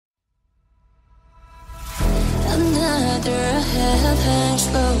farther ahead, hang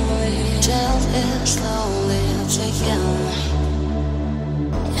slowly, gently, slowly taken.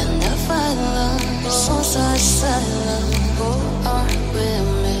 And if I love so such silent, who are we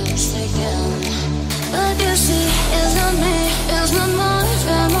mistaken? But you see, it's not me, it's not my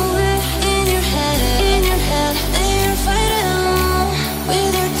family. In your head, they're fighting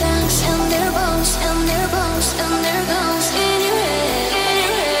with their tanks and their bombs and their bombs and their guns. In your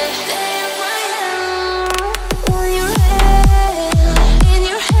head, they're crying. In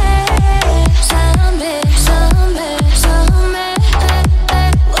your head, zombie, zombie, zombie.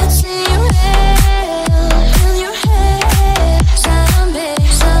 What's in your head? In your head, zombie,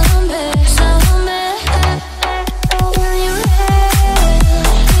 zombie, zombie.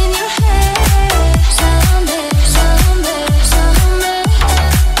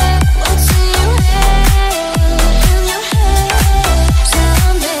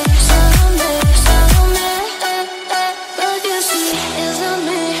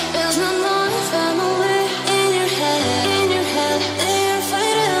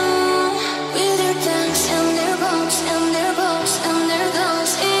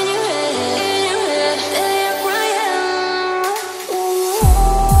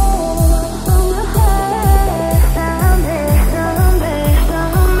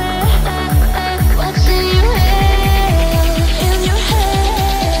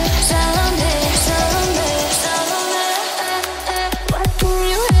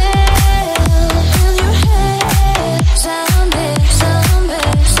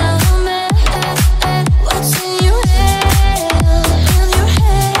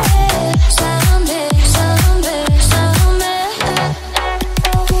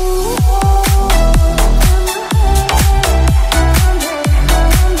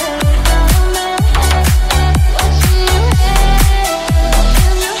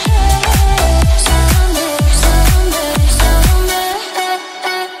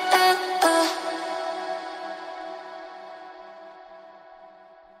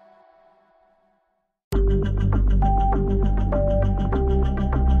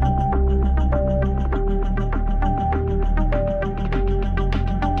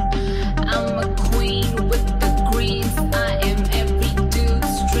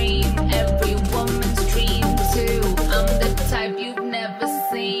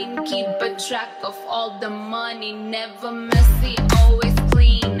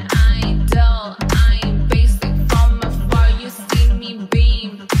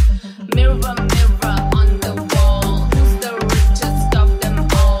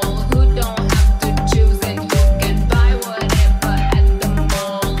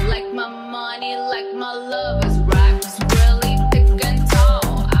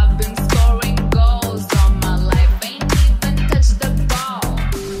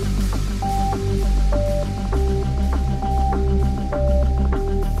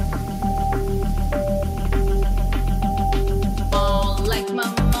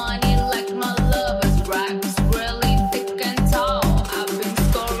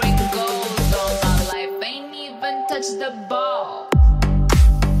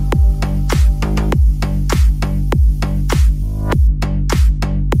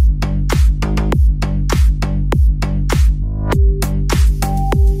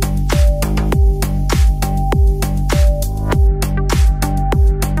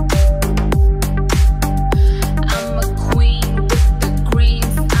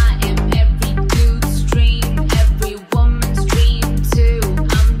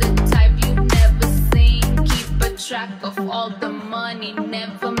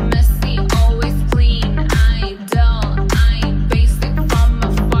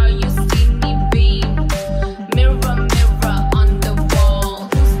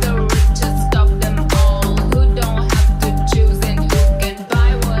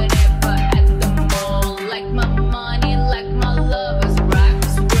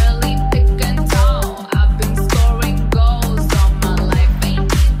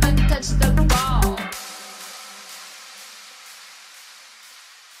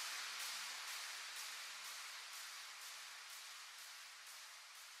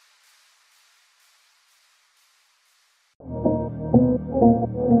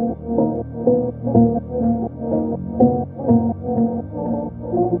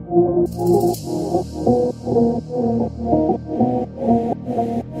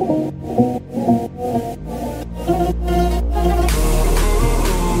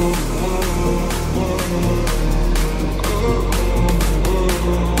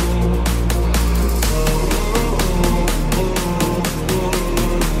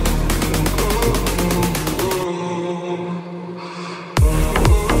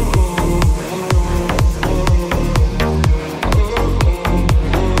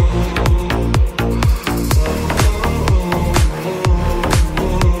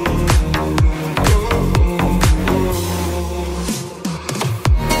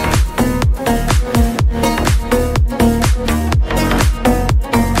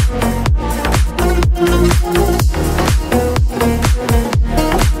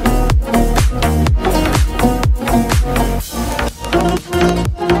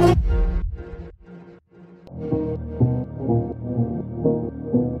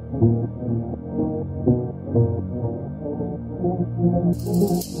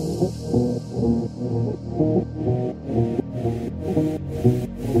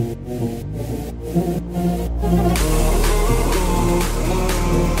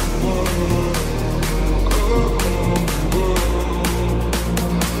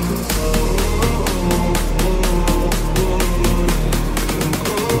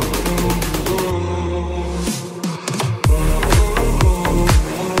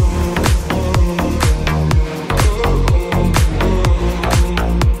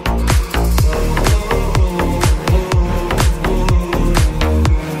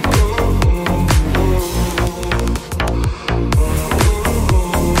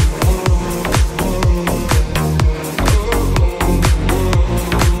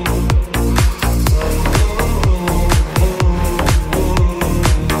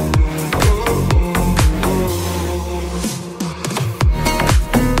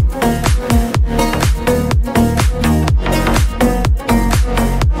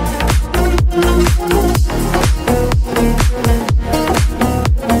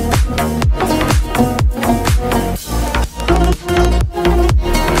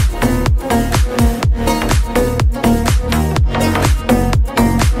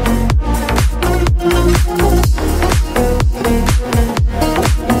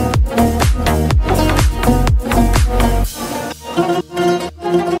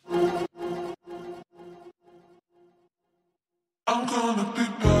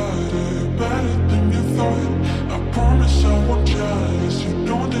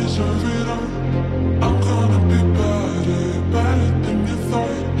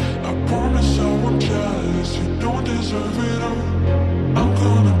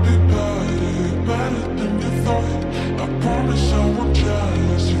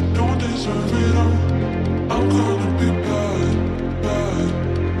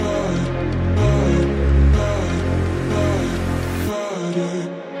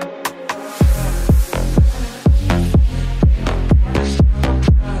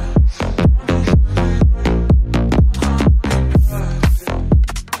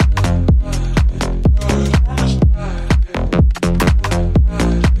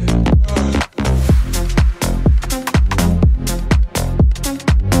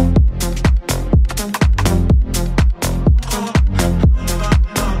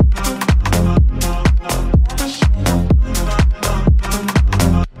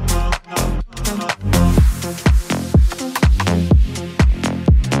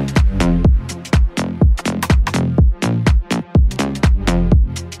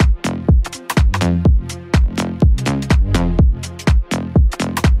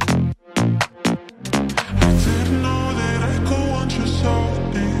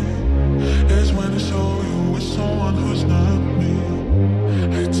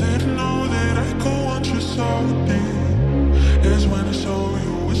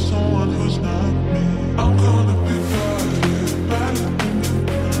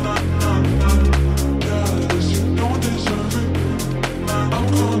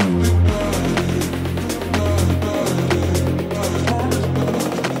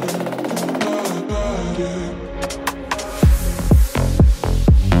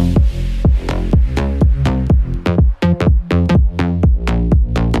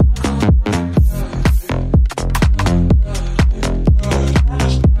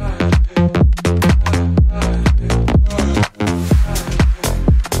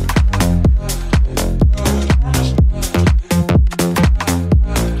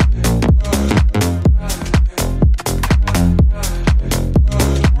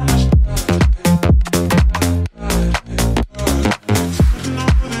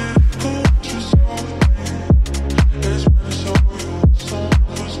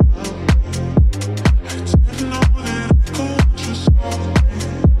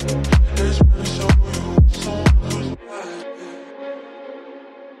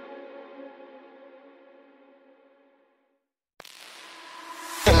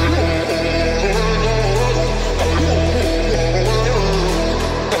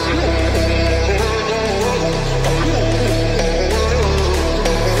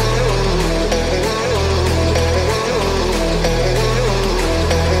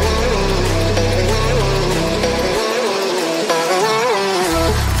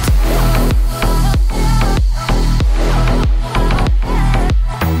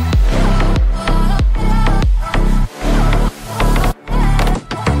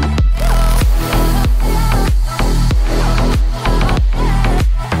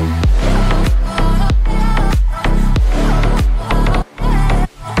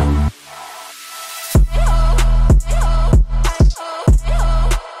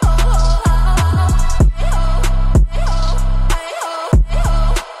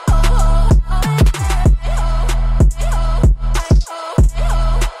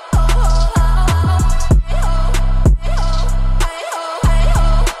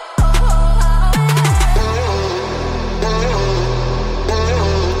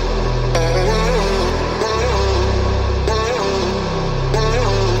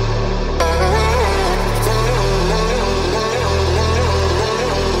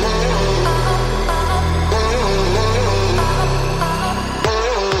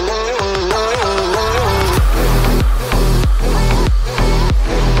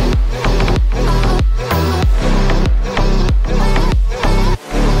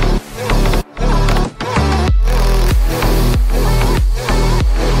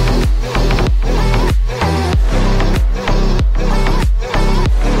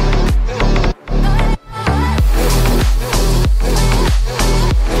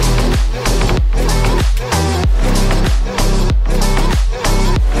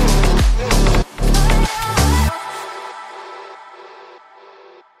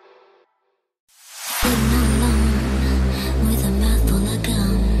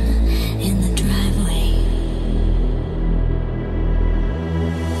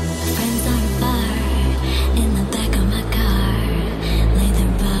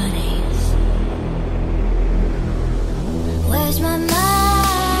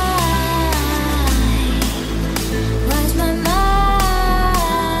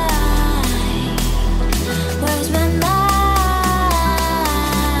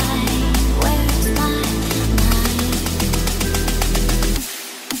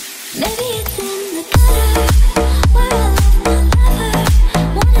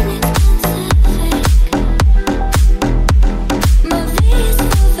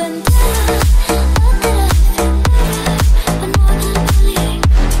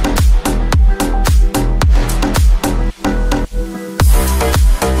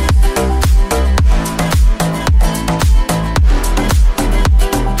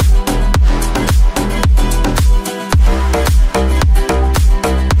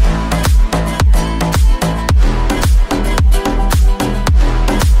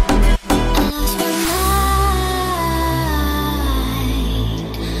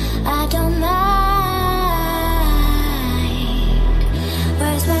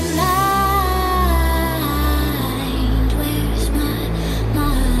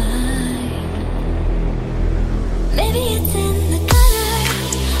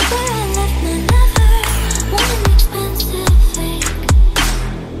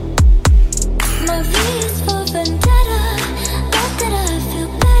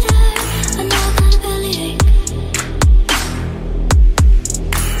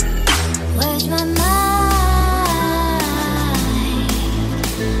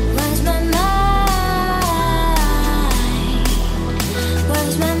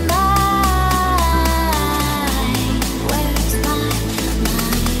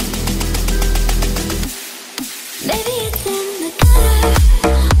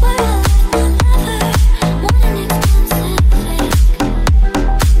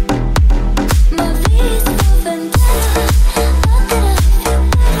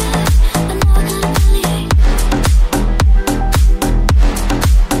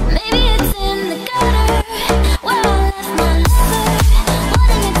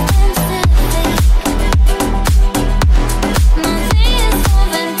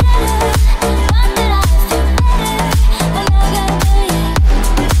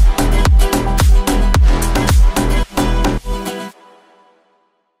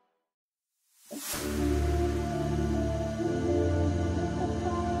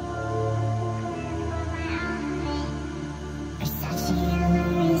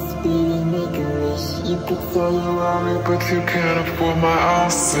 pockets all around me, but you can't afford my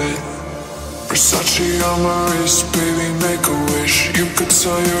outfit. Versace on my wrist, baby, make a wish. You could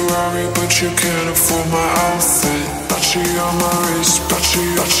sell your Rari, but you can't afford my outfit. Versace on my wrist,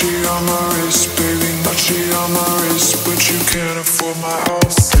 Versace on my wrist, baby, Versace on my wrist, but you can't afford my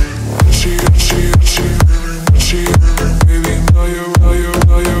outfit. Versace, baby, know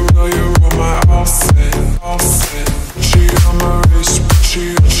you want my outfit. Versace on my wrist,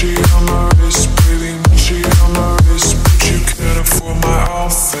 Versace on my wrist, baby, Versace on my wrist, but you can't afford my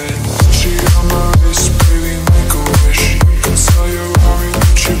outfit. Versace on my wrist, baby, make a wish. You can sell your Rari,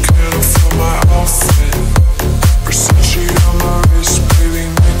 but you can't afford my outfit. Versace on my wrist, baby,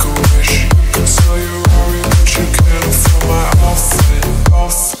 make a wish. You can sell your Rari, but you can't afford my outfit.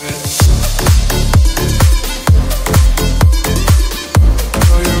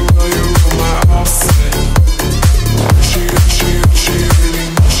 Know you want my outfit. She, baby,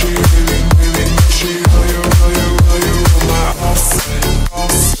 know you want my outfit.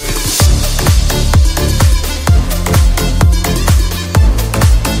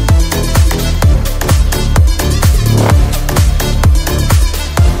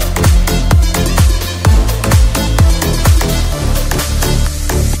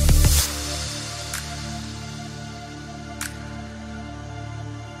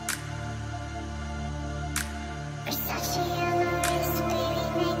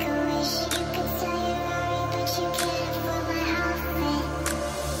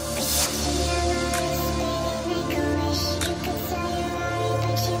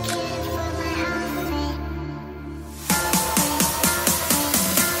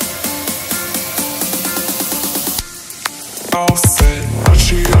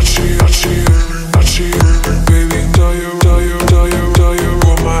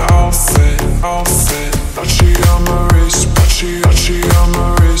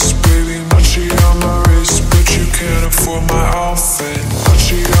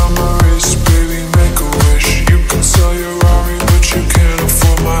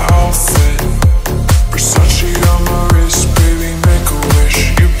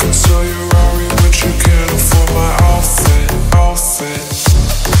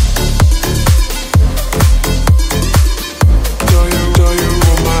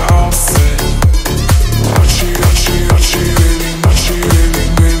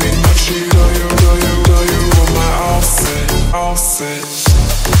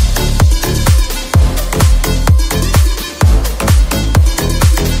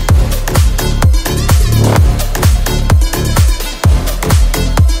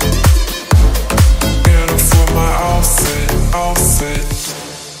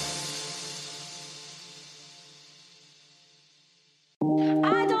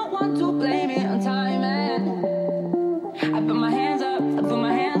 want to blame it on time, man. I put my hands up, I put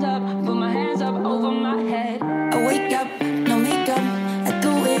my hands up, put my hands up over my head. I wake up, no makeup, I do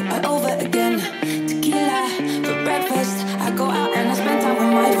it all over again. Tequila for breakfast, I go out and I spend time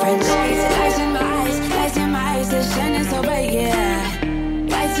with my friends. Lights in my eyes, lights in my eyes, they're shining so bright, yeah.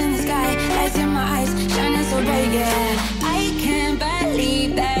 Lights in the sky, lights in my eyes, shining so bright, yeah. I can't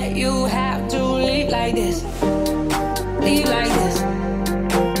believe that you have to leave like this. Leave like this.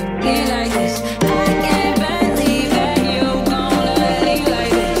 Leave like this. I can't believe that you're gonna leave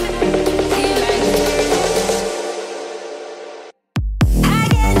like this. Leave like this. I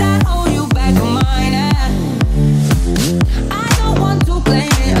cannot hold you back on mine, I don't want to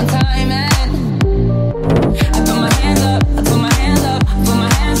blame it on time, man. I put my hands up, I put my hands up, put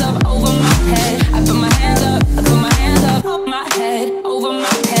my hands up over my head. I put my hands up, I put my hands up over my head, over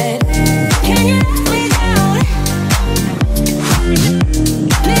my head. Can you let me down?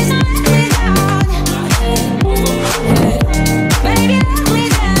 Please don't let me down.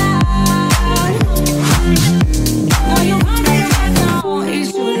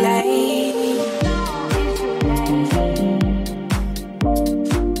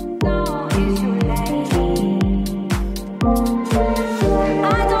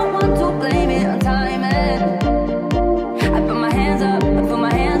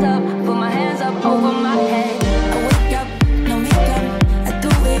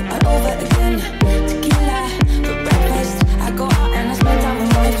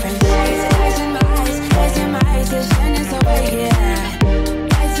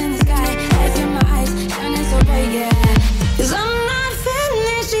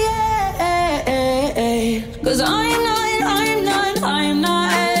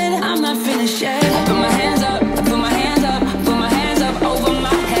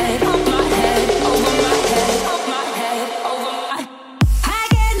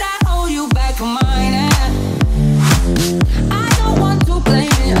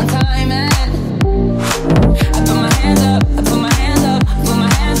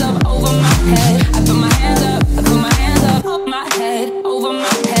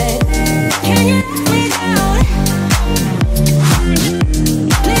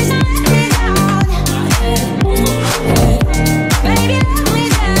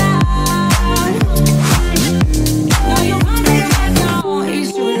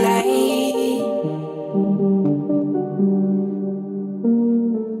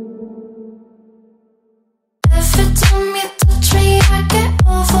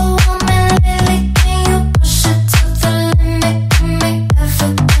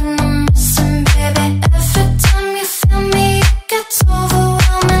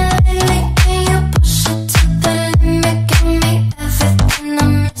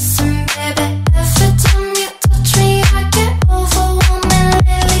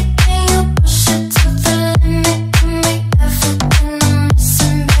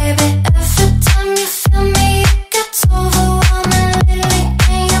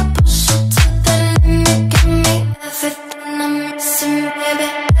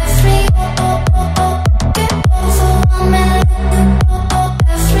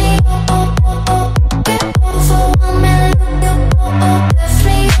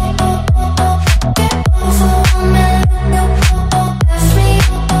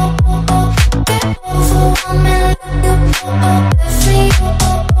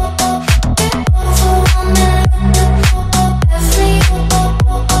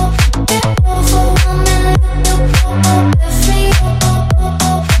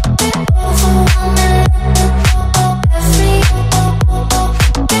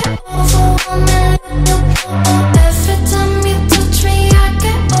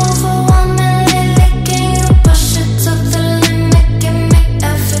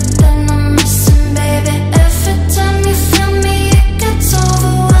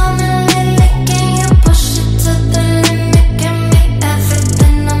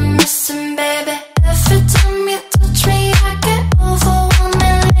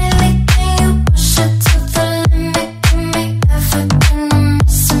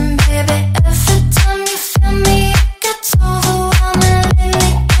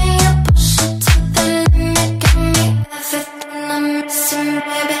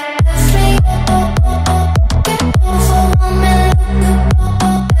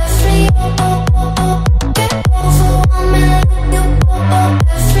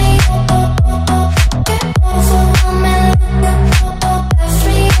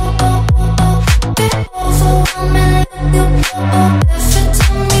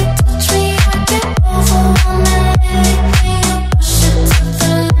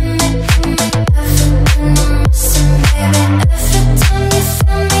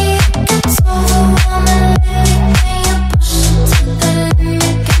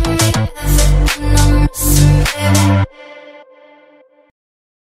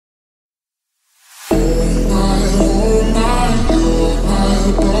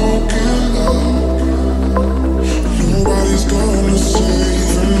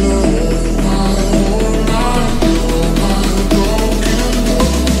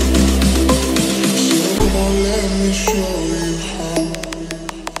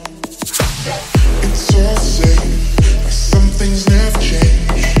 It's all safe, but some things never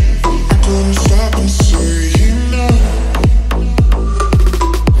change. I couldn't stop and say no.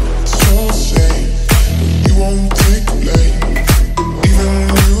 It's all safe, you won't take blame, even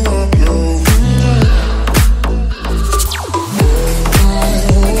when you are blowing up.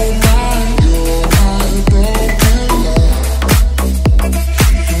 Oh my, you're my broken love.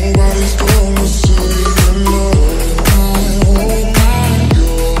 Nobody's gonna save your love. Oh my,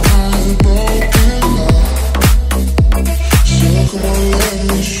 you're my broken love. So come on, let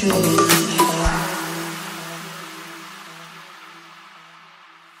me show you how.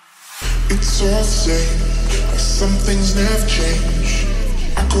 It's all safe, but some things never change.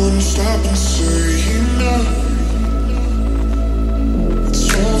 I couldn't stop and say no.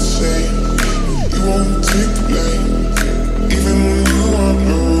 It's all safe, you won't take the blame, even when you are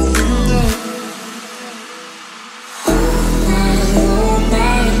blowing up. Oh my,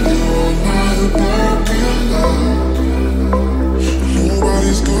 you're my broken love.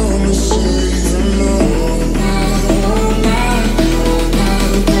 Nobody's gonna save your love. Oh my, you're my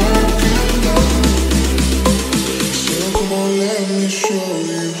broken love. So come on, let me show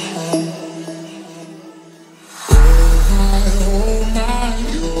you how. Oh my,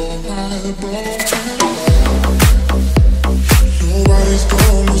 you're my broken love. Nobody's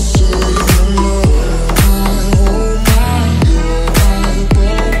gonna save your love. Oh my, you're my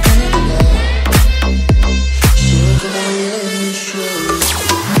broken love. So come on, let me show you.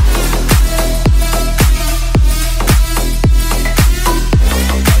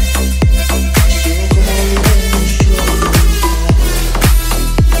 So come on, let me show you.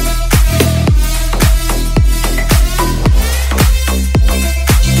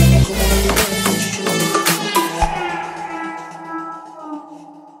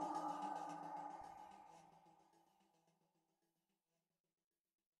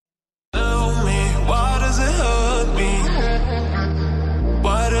 Tell me, why does it hurt me?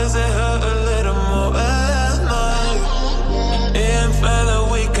 Why does it hurt a little more at night? It felt that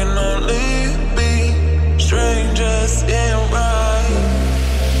we can only be strangers in right.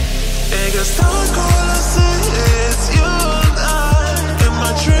 It gets dark when I say it's you and I. In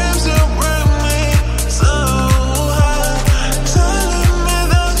my dreams you bring me so high, telling me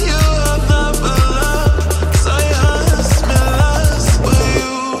that you have never loved. So you ask me last, will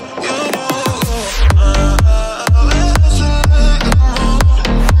you know? It's a little more.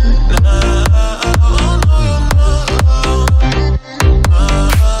 Now I know you know.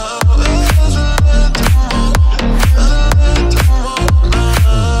 It's a little more, a little more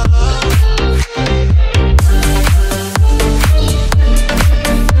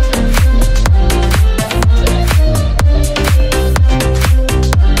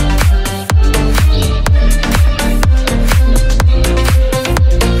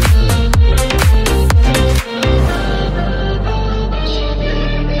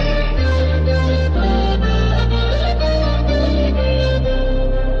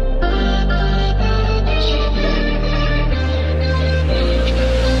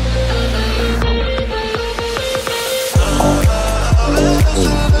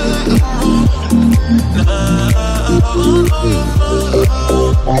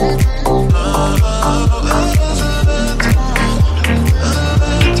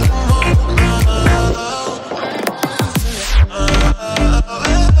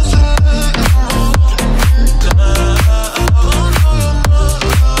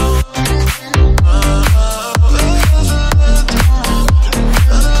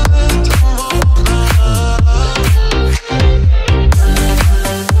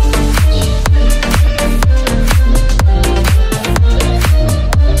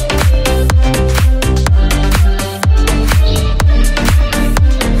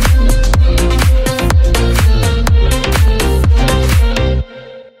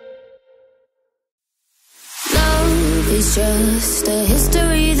It's just a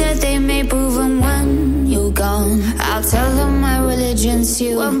history that they may prove, and when you're gone, I'll tell them my religion's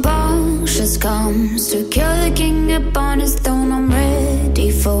you. When Bausch's comes to kill the king upon his throne, I'm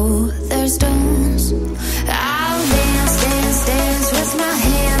ready for their stones. I'll dance, dance, dance with my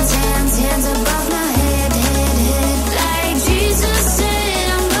hands, hands, hands above my head, head, head. Like Jesus said,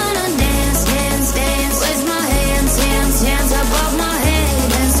 I'm gonna dance, dance, dance with my hands, hands, hands above my head.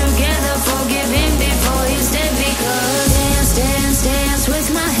 Dance together, forgive him before he's dead, because dance, dance, dance with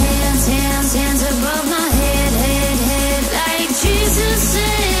my hands, hands, hands above my head, head, head. Like Jesus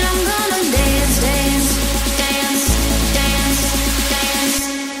said, I'm gonna dance, dance, dance, dance, dance,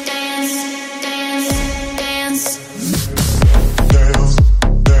 dance, dance, dance. Dance,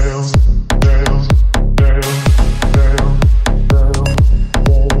 dance, dance.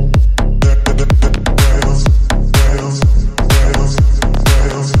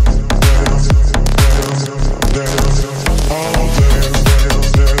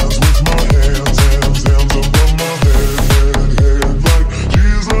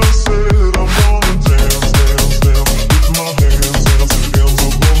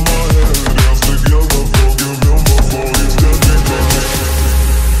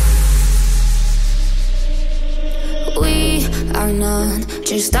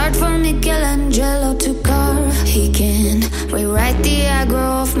 Just start from Michelangelo to carve. He can rewrite the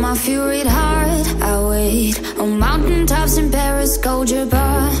aggro of my fury heart. I wait on mountaintops in Paris, Goja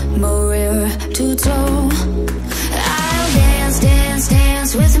Bar, Morir to toe. I'll dance, dance,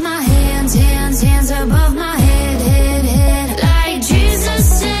 dance with my hands, hands, hands above my head, head, head. Like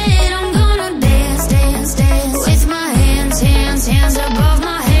Jesus said, I'm gonna dance, dance, dance with my hands, hands, hands above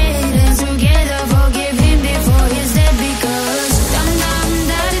my head. And together forgive him before he's dead, because dum dum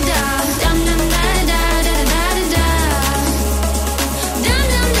da da da, dum dum da da da da da da, dum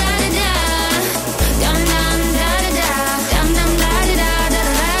dum da da da, dum dum da da da, dum dum da da da da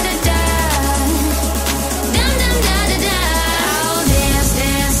da da, dum dum da da da. I'll dance,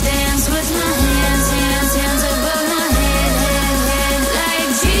 dance, dance with my hands, hands, hands above my head, head, head.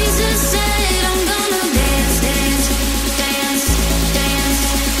 Like Jesus said, I'm gonna dance, dance, dance, dance,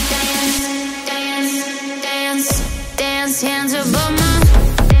 dance, dance, dance, dance, hands above my.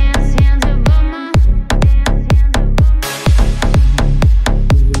 Dance, hands above my.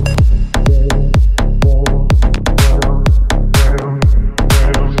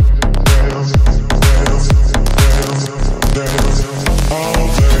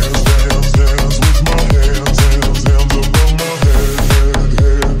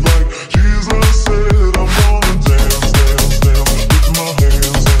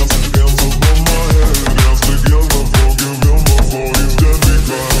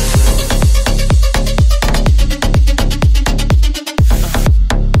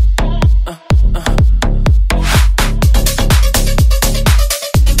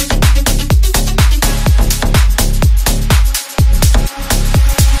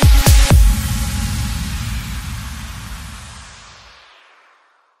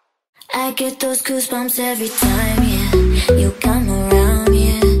 I get those goosebumps every time, yeah. You come around,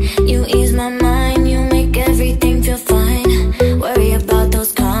 yeah. You ease my mind, you make everything feel fine. Worry about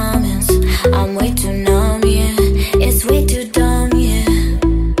those comments, I'm way too numb, yeah. It's way too dumb, yeah.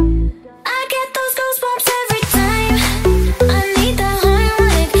 I get those goosebumps every time. I need the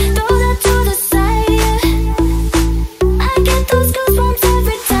harmonic, throw that to the side, yeah. I get those goosebumps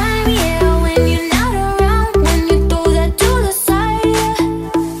every time, yeah. When you're not around, when you throw that to the side, yeah.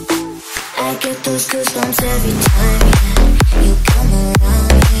 I get those goosebumps every time, yeah. You come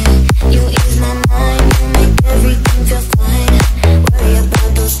around, yeah. You ease my mind, you make everything feel fine. Worry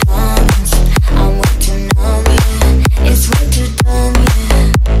about those comments, I'm way too numb, yeah. It's way too dumb, yeah.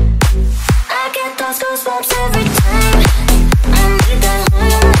 I get those goosebumps every time. I need that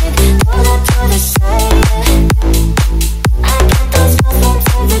harmonic, throw that to the side, yeah. I get those goosebumps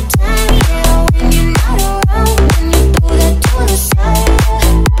every time, yeah. When you're not around, when you throw that to the side, yeah.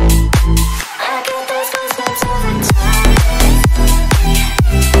 I get those goosebumps every time.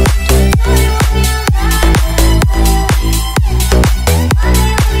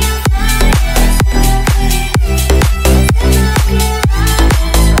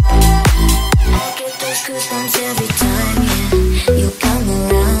 I get those goosebumps every time, yeah. You come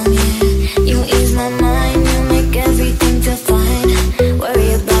around, yeah. You ease my mind, you make everything feel fine.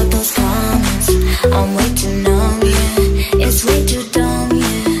 Worry about those comments, I'm way too numb, yeah. It's way too dumb,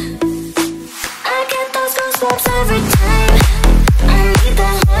 yeah. I get those goosebumps every time. I need the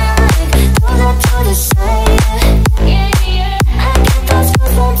harmonic, throw that to the side, yeah. I get those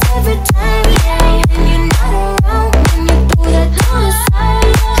goosebumps every time, yeah. When you're not around, when you throw that to the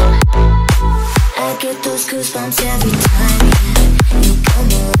side, yeah. I get those goosebumps every time, yeah. You come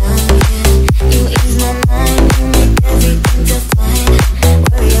around, yeah. You ease my mind, you make everything feel fine.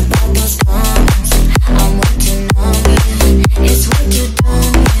 Worry about those comments, I'm way too numb, yeah. It's way too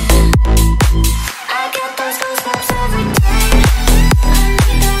dumb, yeah. I get those goosebumps every time. I need the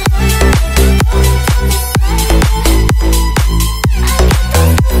harmonic, throw that to the side, yeah. I get those goosebumps every time, yeah. When you're not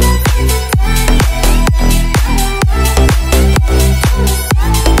around, when you throw that to the side, yeah.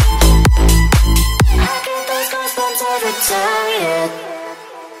 I get those goosebumps every time, yeah.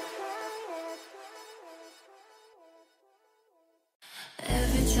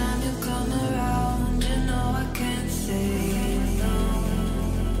 Every time you come around, you know I can't say no.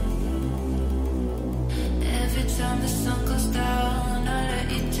 Every time the sun goes down, I let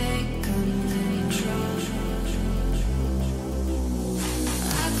you take control.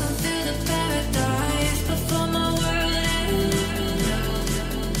 I can feel the paradise before my world ends.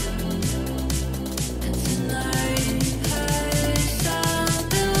 And tonight has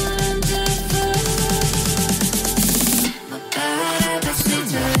something wonderful. My bad habits lead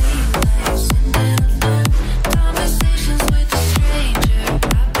to late nights and then fun conversations with a stranger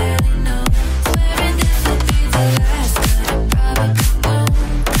I barely know. Swearing this will be the last time.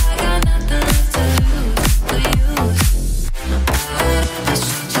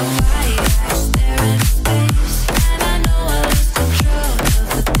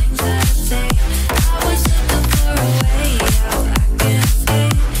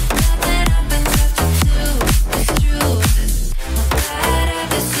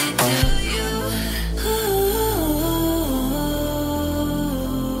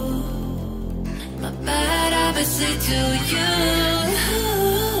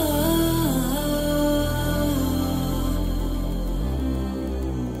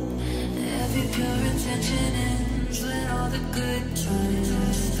 good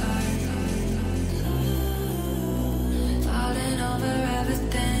times start. Falling over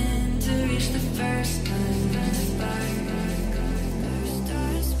everything to reach the first time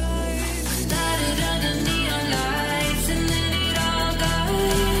spark. Started under neon lights and then it all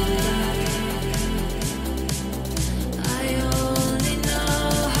died. I only know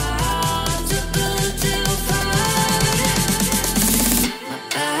how to go too far. My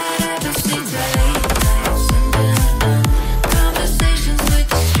bad habits lead to late nights and then conversations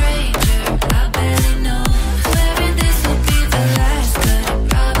with a stranger I barely know. Swearing this will be the last, but it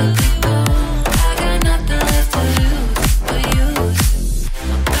probably won't. I got nothing left to lose but you.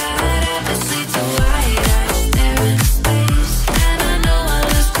 My bad habits lead to wide eyes staring into space, and I know I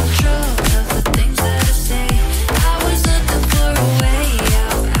lose control of the things that I say. I was looking for a way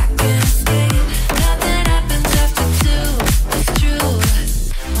out, I can't escape. Nothing happens after two, it's true.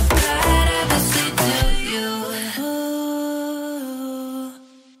 My bad habits lead to you.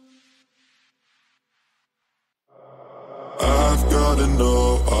 I've gotta know,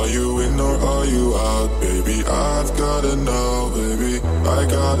 are you in or are you out, baby? I've gotta know, baby, I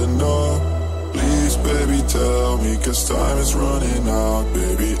gotta know. Please, baby, tell me, 'cause time is running out,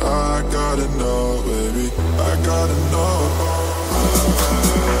 baby. I gotta know, baby, I gotta know.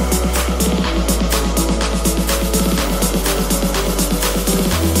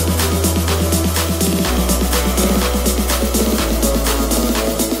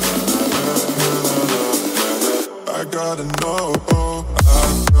 I gotta know,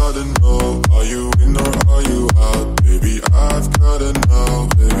 I've gotta know, are you in or are you out, baby? I've gotta know,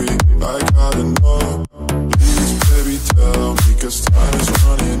 baby, I gotta know. Please, baby, tell me, 'cause time is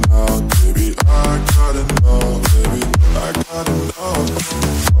running out, baby. I gotta know, baby, I gotta know.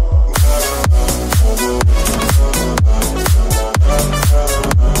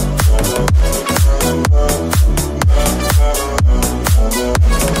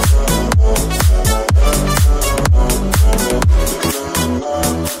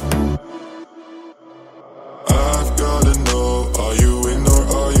 I've gotta know, are you in or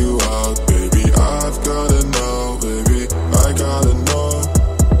are you out, baby? I've gotta know, baby, I gotta know.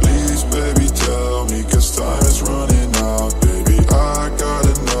 Please, baby, tell me, 'cause time is running out, baby. I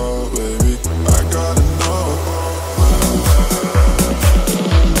gotta know, baby, I gotta know.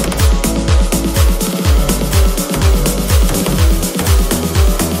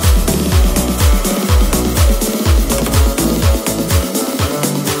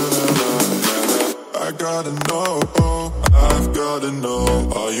 I gotta know, I've gotta know,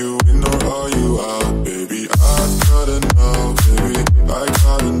 are you in or are you out, baby? I've gotta know, baby, I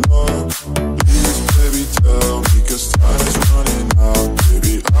gotta know. Please, baby, tell me, 'cause time is running out,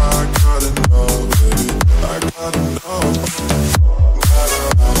 baby. I gotta know, baby, I gotta know.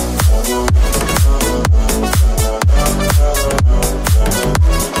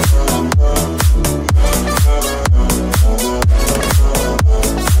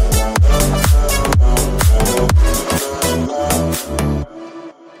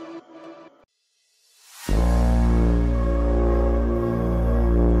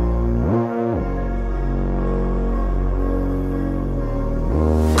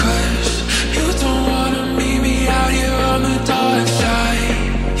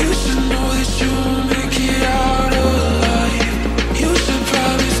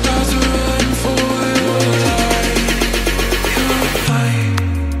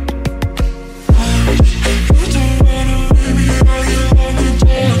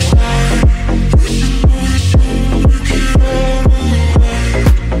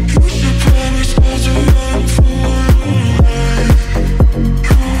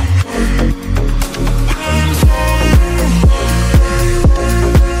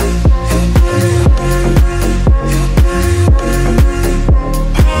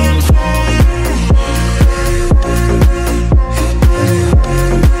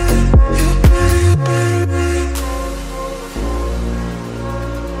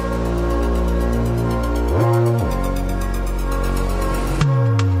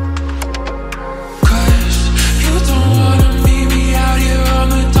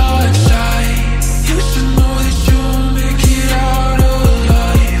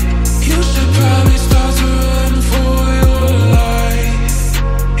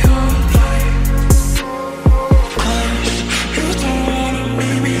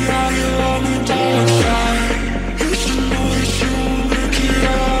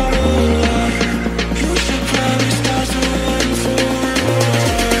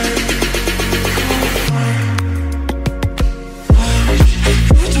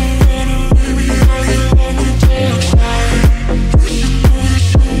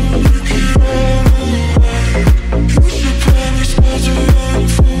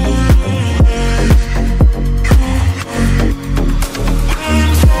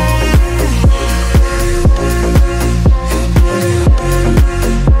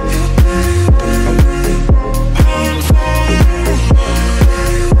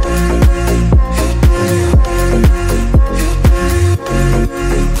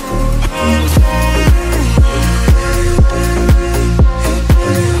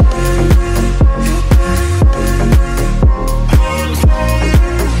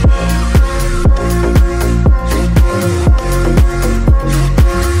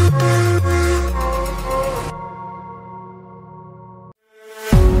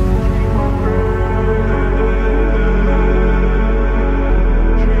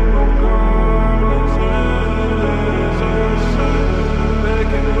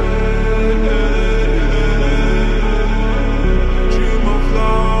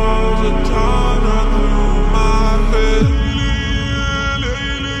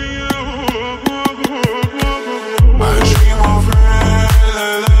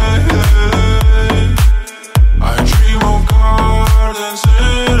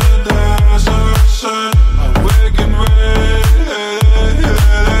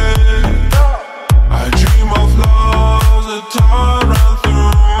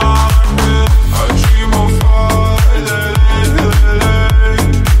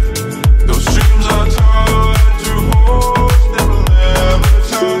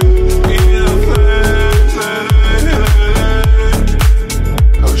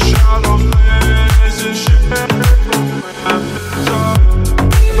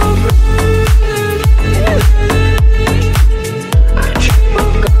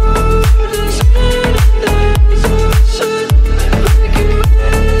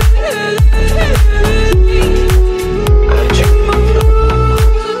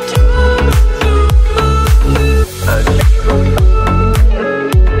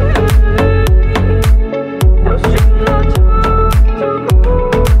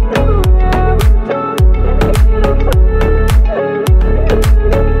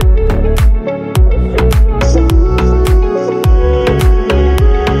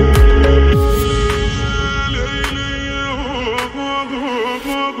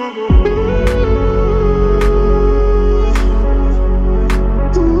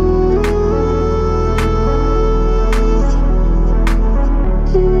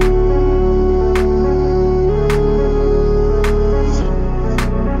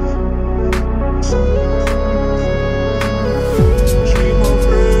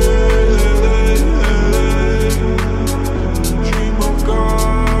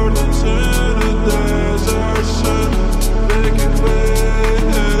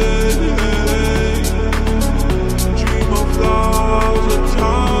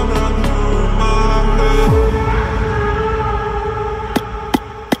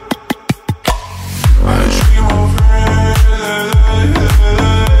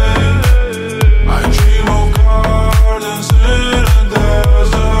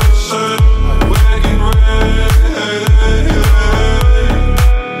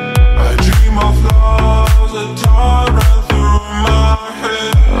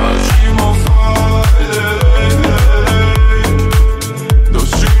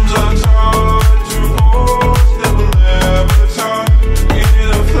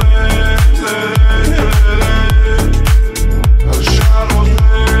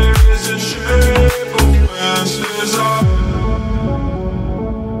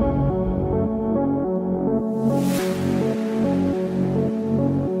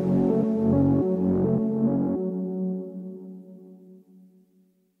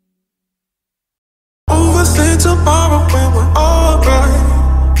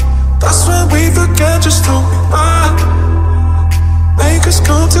 just to be mine. Make us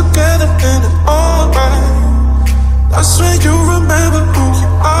come together and it's alright. That's when you remember who you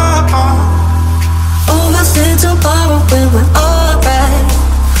are. Overthink tomorrow when we're alright.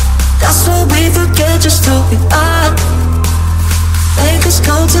 That's when we forget just to be mine. Make us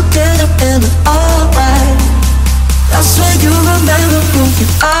come together and it's alright. That's when you remember who you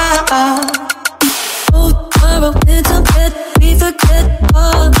are. Tomorrow into bed, we forget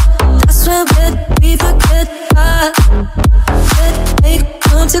all. That's when we forget why. Make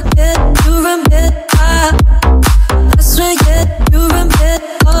come together, you remember. That's when you remember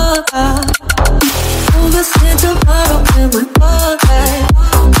all. Overthink tomorrow when we're alright.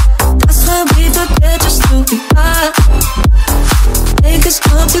 That's when we forget just to be mine. Make us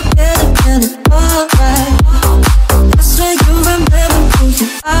come together and it's alright. That's when you remember who you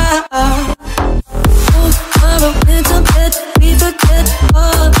are. Tomorrow into bed, we forget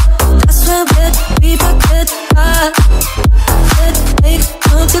all. That's when we forget why. Make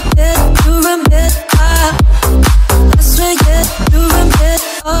come together, you remember. That's when you remember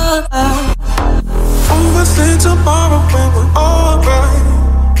all. Overthink tomorrow when we're alright.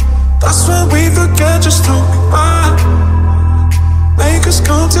 That's when we forget just to be mine. Make us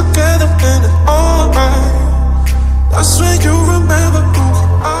come together and it's alright. That's when you remember who you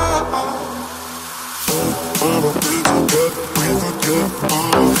are. Overthink together, we forget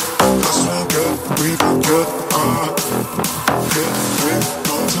all. That's when we forget all. We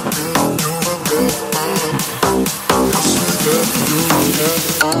come together, you remember. That's when you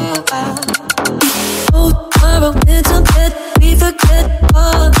remember all. Tomorrow into bed, we forget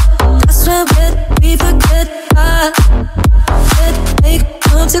all. That's when we forget why. Make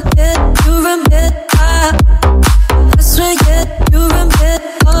come together, you remember. That's when you remember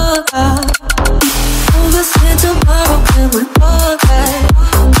all. Overthink tomorrow when we're alright.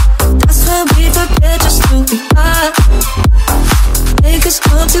 That's when we forget just to be mine. Make us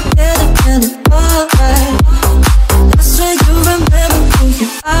come together and it's alright. That's when you remember who you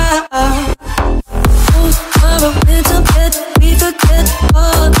are. Tomorrow into bed, we forget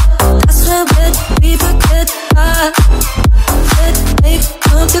all. That's when we forget why. Make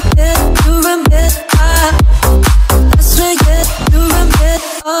come together, you remember. That's when you remember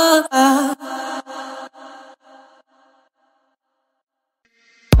all.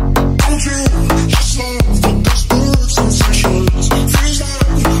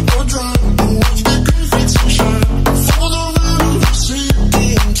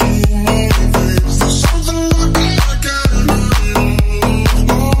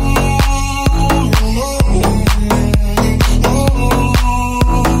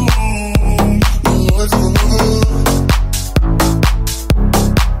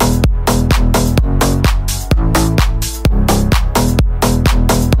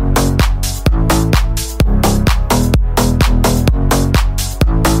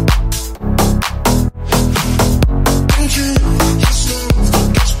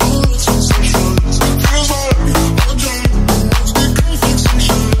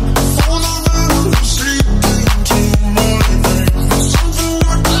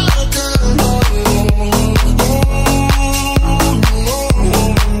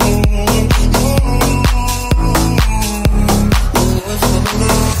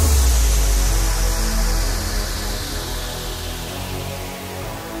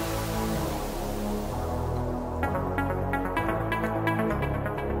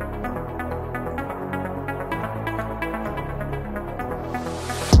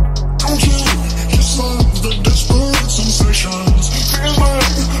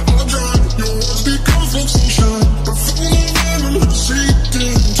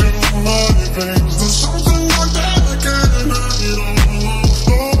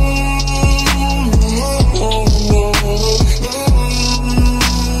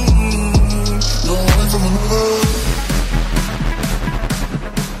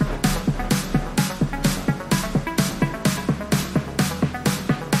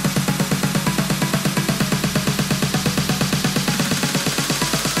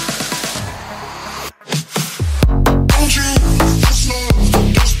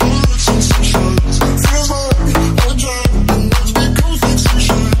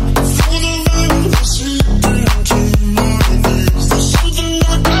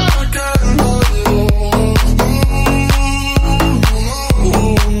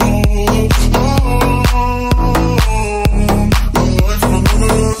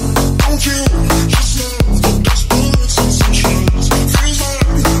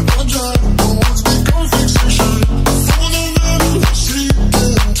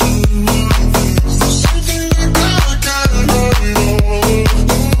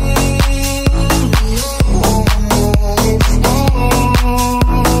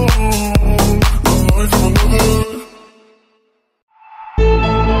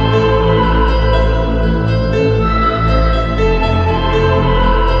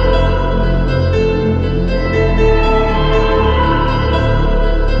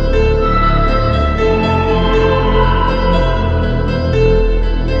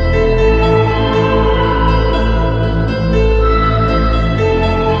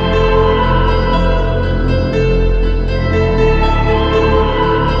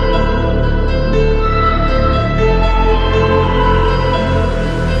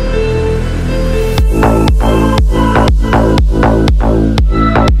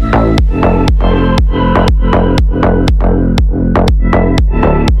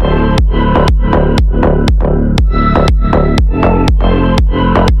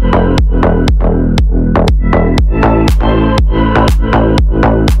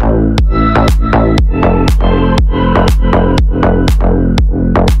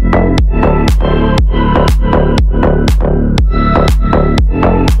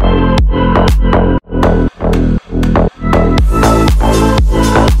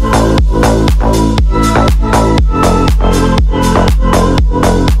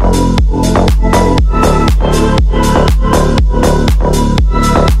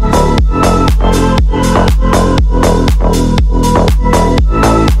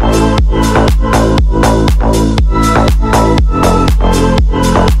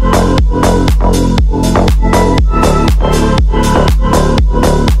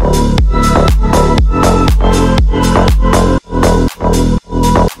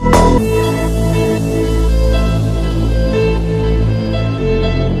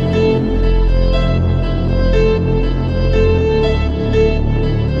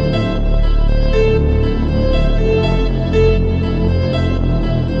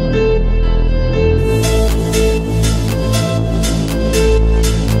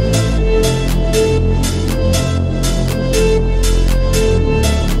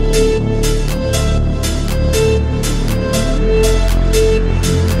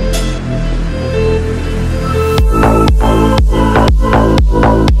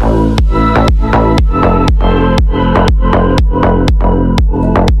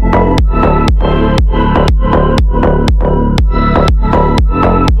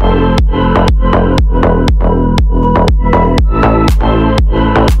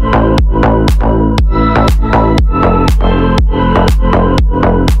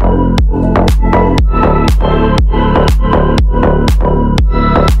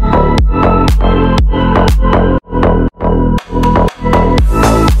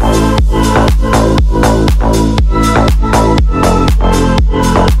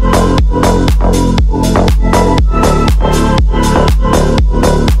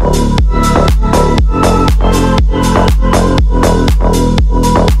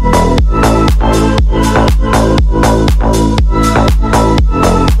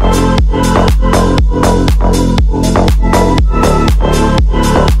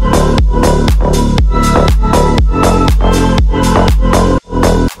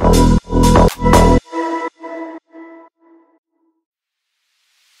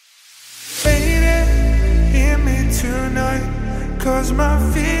 my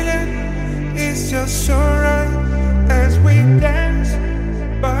feeling is just so right as we dance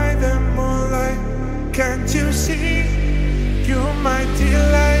by the moonlight. Can't you see, you're my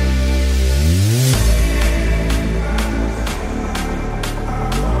delight.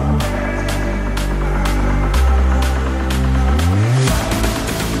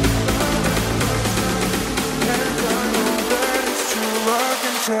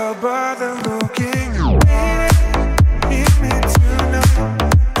 Tell by the looking you hit me tonight,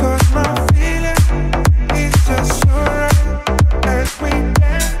 'cause my feeling is just so right as we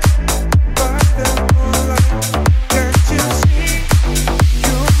dance by the moonlight. Can't you see,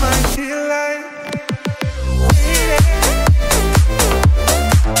 you're my delight.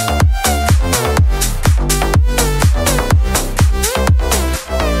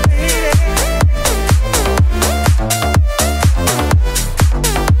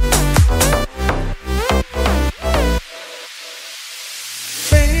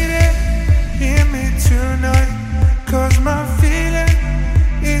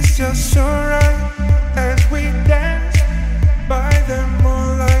 Just so right as we dance by the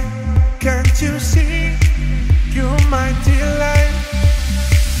moonlight. Can't you see, you're my delight.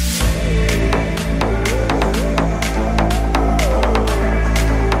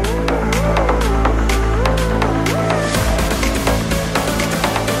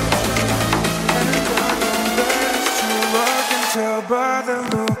 And I know that it's true, I can tell by the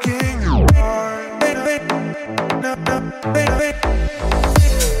look in your eyes.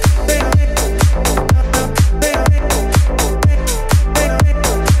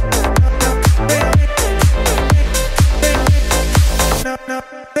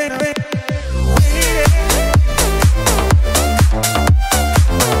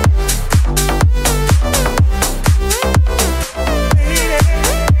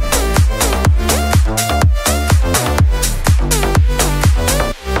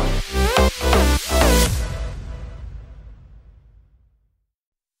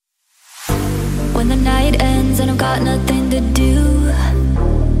 When the night ends and I've got nothing to do,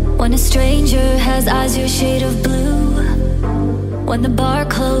 when a stranger has eyes your shade of blue, when the bar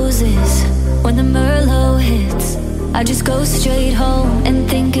closes, when the Merlot hits, I just go straight home and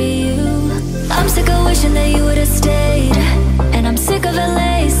think of you. I'm sick of wishing that you would have stayed, and I'm sick of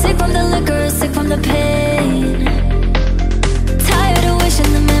LA, sick from the liquor, sick from the pain. Tired of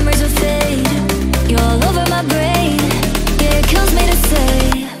wishing the memories would fade. You're all over my brain. Yeah, it kills me to say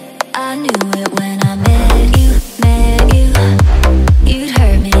I knew it when I met you, met you. You'd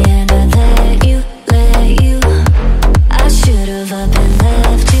hurt me and I let you, let you. I should've up and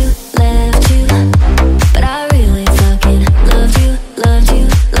left you, left you. But I really fucking loved you, loved you,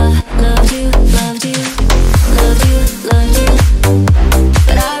 loved you, loved you, loved you, loved you.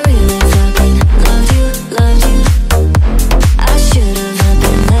 But I really fucking loved you, loved you. I should've up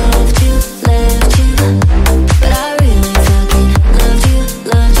and left you, left you. But I really fucking loved you,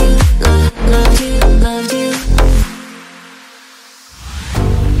 loved you, loved you, loved you.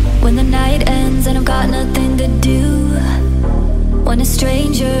 When the night ends and I've got nothing to do, when a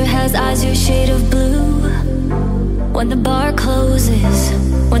stranger has eyes your shade of blue, when the bar closes,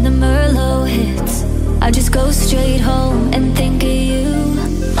 when the Merlot hits, I just go straight home and think of you.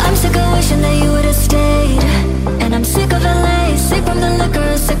 I'm sick of wishing that you would have stayed, and I'm sick of LA, sick from the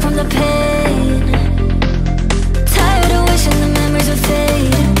liquor, sick from the pain. Tired of wishing the memories would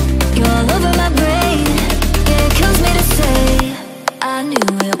fade. You're all over my brain. Yeah, it kills me to say I knew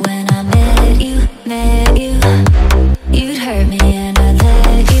it when I met you, met you. You'd hurt me and I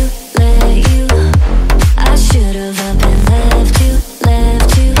let you, let you. I should've up and left you, left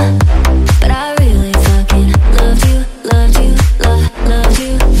you. But I really fucking loved you, loved you, loved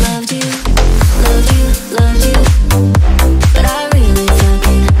you, loved you, loved you, loved you. But I really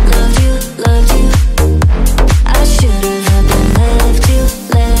fucking loved you, loved you. I should've up and left you,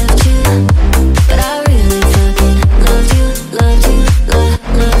 left you. But I really fucking loved you, loved you,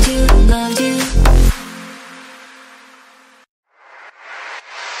 loved you, loved you.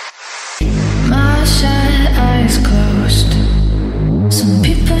 My sad eyes closed. Some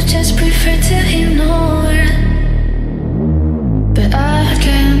people just prefer to ignore, but I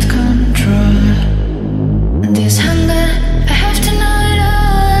can't control this hunger. I have to know it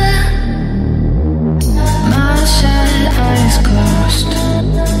all. My sad eyes closed.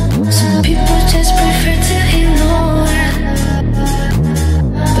 Some people just prefer to ignore,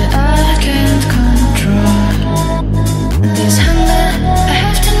 but I can't control this hunger. I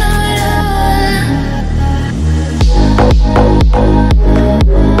have to know it all.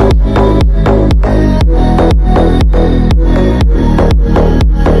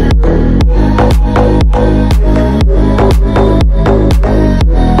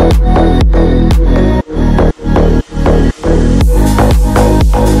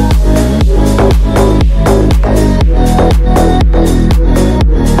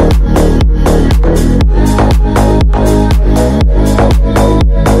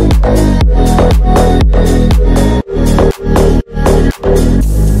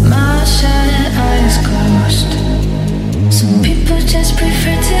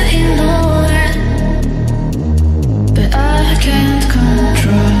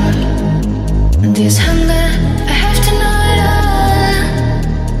 This hunger, I have to know it all.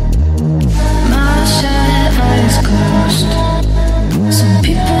 Mouth shut, eyes closed. Some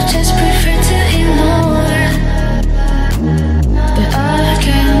people just prefer to ignore, but I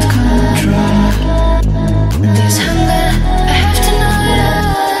can't control this hunger. I have to know it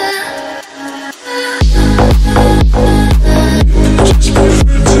all. Just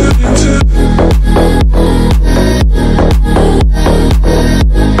prefer to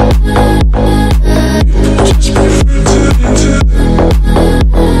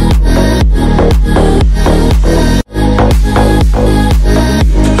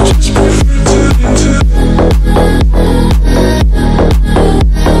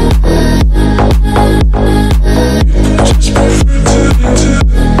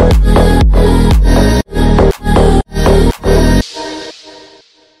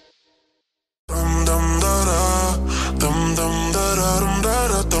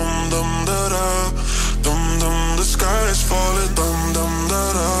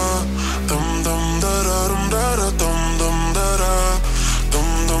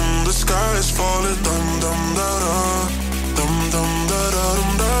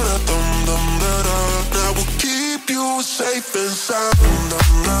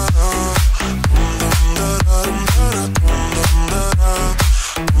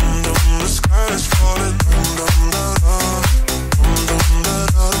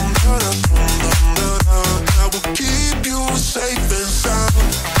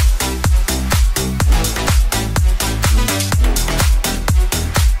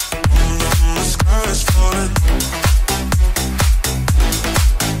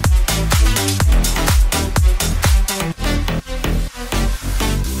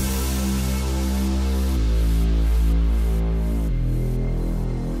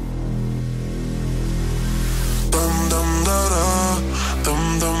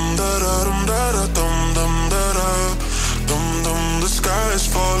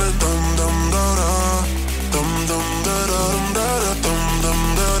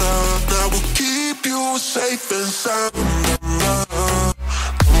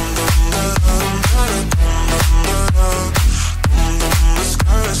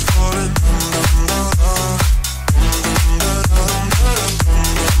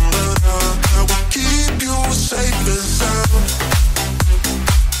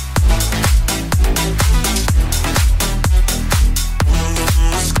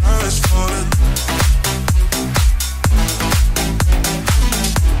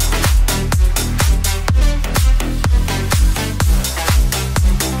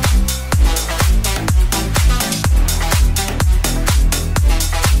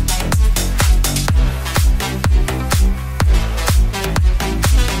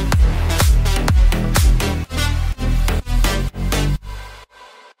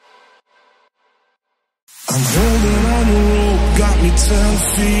I'm holding on the rope, got me 10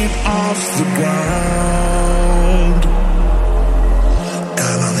 feet off the ground.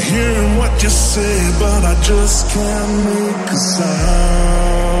 And I'm hearing what you say, but I just can't make a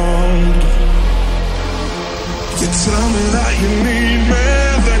sound. You tell me that you need me,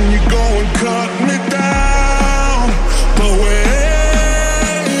 then you go and cut me down. But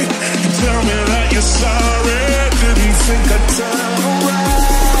wait, you tell me that you're sorry, didn't think I'd turn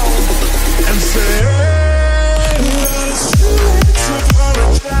around and say, it's too late to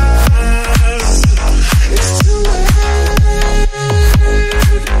apologize. It's too late.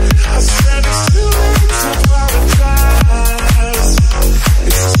 I said it's too late to apologize.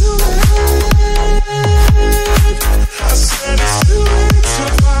 It's too late. I said it's too late to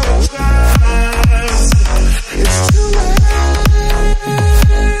apologize. It's too late.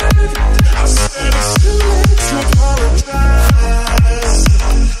 I said it's too late to apologize.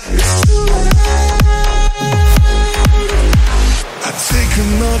 It's too late. Take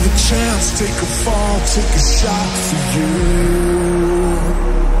another chance, take a fall, take a shot for you.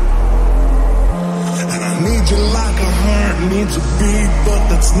 And I need you like a heart needs a beat, but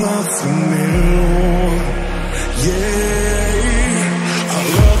that's nothing new. Yeah.